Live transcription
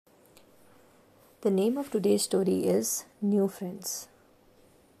The name of today's story is New Friends.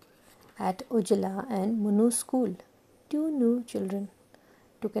 At Ujala and Munu school, two new children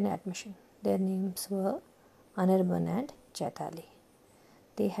took an admission. Their names were Anirban and Chaitali.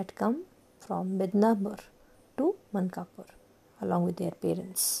 They had come from Midnapur to Mankapur along with their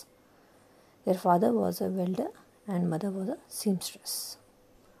parents. Their father was a welder and mother was a seamstress.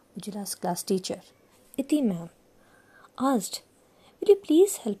 Ujala's class teacher, Iti ma'am, asked, "Will you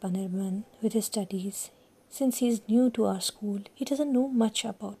please help Anirban with his studies? Since he is new to our school, he doesn't know much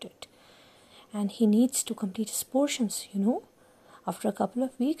about it. And he needs to complete his portions, After a couple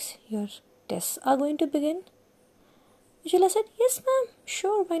of weeks, your tests are going to begin." Ujala said, "Yes, ma'am,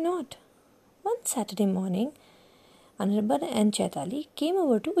 sure, why not?" One Saturday morning, Anirban and Chaitali came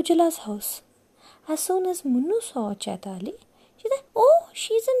over to Ujala's house. As soon as Munnu saw Chaitali, she said, "Oh,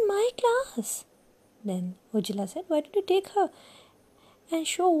 she's in my class." Then Ujala said, "Why don't you take her and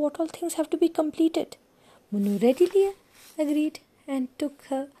show what all things have to be completed?" Munnu readily agreed and took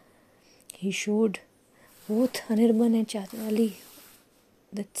her. He showed both Anirban and Chaitali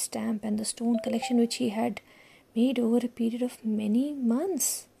the stamp and the stone collection which he had made over a period of many months.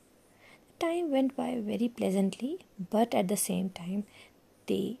 The time went by very pleasantly, but at the same time,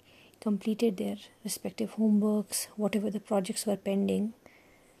 they completed their respective homeworks, whatever the projects were pending.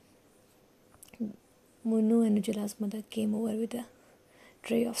 Munnu and Ujala's mother came over with a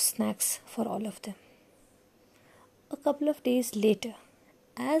tray of snacks for all of them. A couple of days later,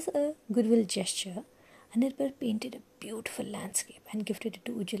 as a goodwill gesture, Anirban painted a beautiful landscape and gifted it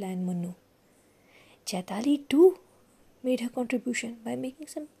to Ujala and Munnu. Chaitali too made her contribution by making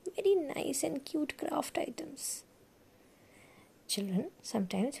some very nice and cute craft items. Children,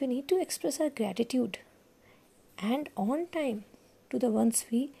 sometimes we need to express our gratitude and on time to the ones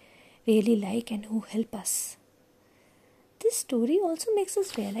we really like and who help us. This story also makes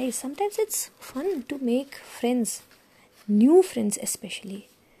us realize sometimes it's fun to make friends, new friends especially,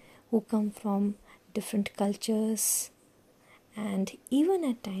 who come from different cultures, and even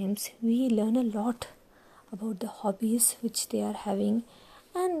at times we learn a lot about the hobbies which they are having,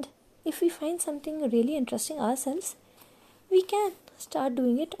 and if we find something really interesting ourselves, we can start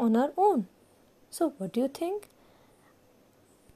doing it on our own. So what do you think?